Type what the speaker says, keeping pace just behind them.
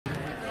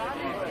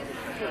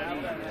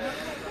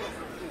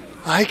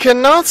I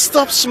cannot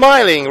stop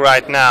smiling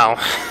right now.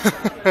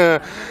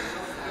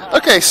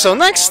 Okay, so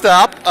next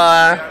up,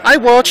 I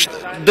watched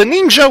The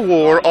Ninja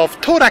War of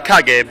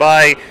Torakage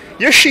by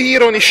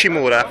Yoshihiro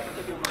Nishimura.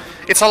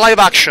 It's a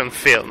live-action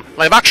film,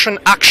 live-action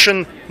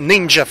action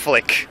ninja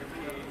flick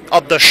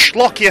of the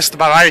schlockiest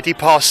variety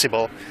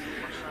possible.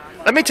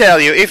 Let me tell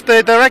you, if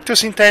the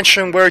director's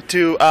intention were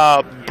to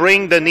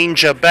bring the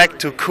ninja back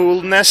to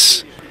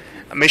coolness,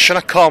 mission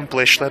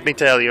accomplished, let me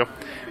tell you.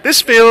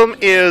 This film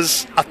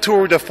is a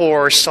tour de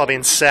force of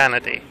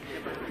insanity,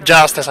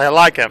 just as I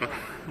like him,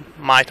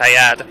 might I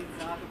add.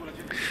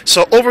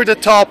 So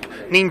over-the-top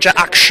ninja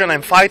action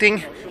and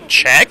fighting,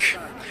 check.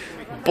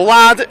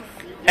 Blood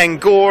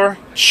and gore,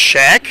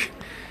 check.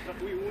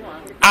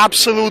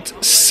 Absolute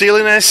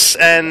silliness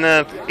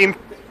and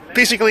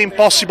physically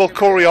impossible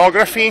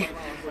choreography,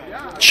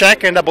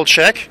 check and double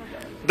check.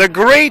 The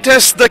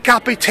greatest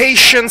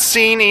decapitation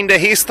scene in the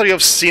history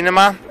of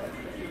cinema,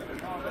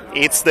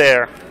 it's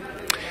there.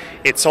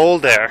 It's all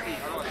there.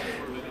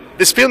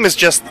 This film is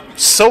just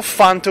so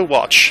fun to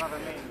watch.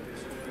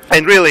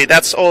 And really,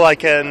 that's all I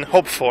can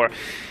hope for.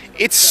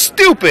 It's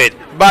stupid,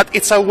 but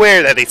it's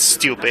aware that it's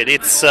stupid.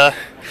 It's a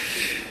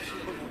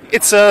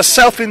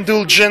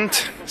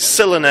self-indulgent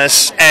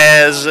silliness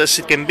as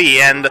it can be.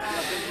 And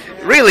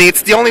really,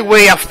 it's the only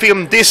way a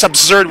film this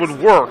absurd would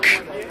work.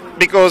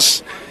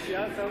 Because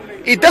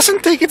it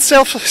doesn't take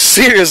itself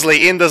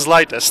seriously in the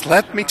slightest,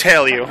 let me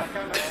tell you.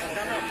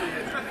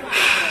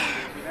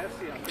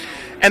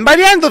 And by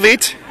the end of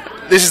it,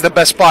 this is the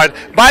best part,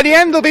 by the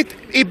end of it,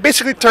 it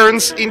basically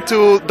turns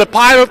into the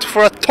pilot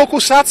for a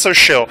tokusatsu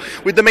show,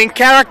 with the main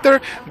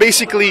character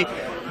basically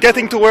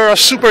getting to wear a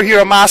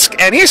superhero mask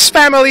and his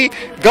family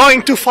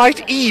going to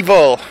fight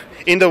evil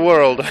in the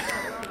world.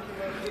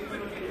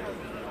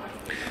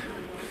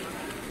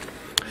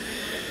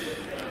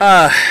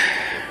 The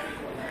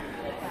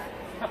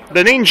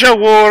Ninja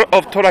War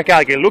of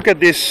Torakage, look at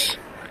this.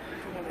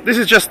 This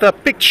is just a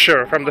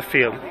picture from the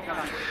film.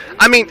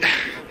 I mean,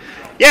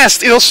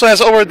 yes, it also has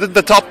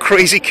over-the-top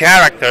crazy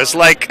characters,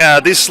 like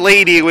this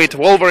lady with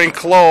Wolverine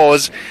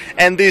claws,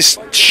 and this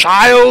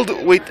child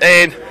with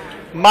a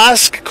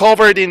mask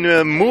covered in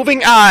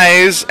moving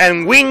eyes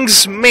and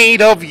wings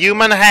made of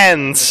human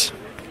hands.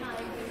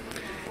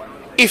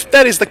 If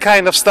that is the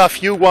kind of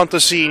stuff you want to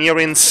see in your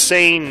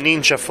insane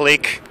ninja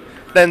flick,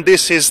 then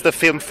this is the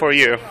film for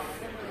you.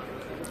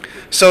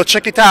 So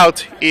check it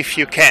out if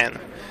you can.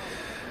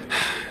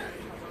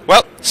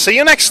 Well, see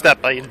you next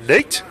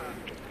update.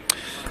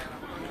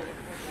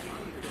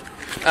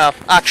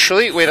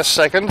 Actually, wait a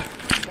second.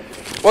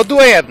 What do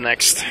I have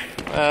next?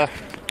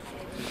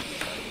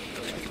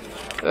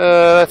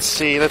 Let's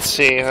see.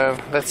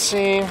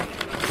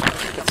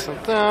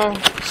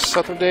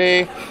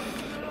 Saturday,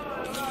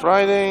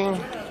 Friday.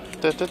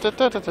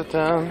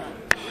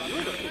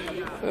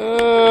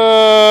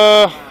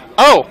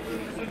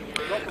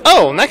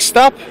 Oh, next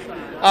up,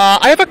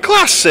 I have a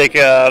classic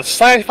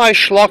sci-fi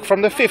schlock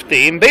from the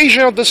 50s,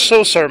 Invasion of the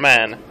Saucer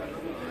Man.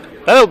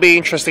 That'll be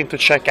interesting to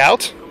check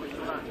out.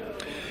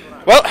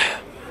 Well,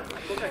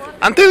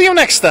 until you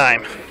next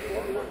time.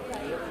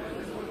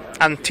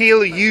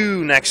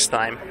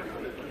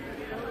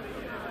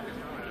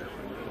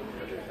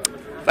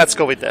 Let's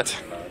go with that.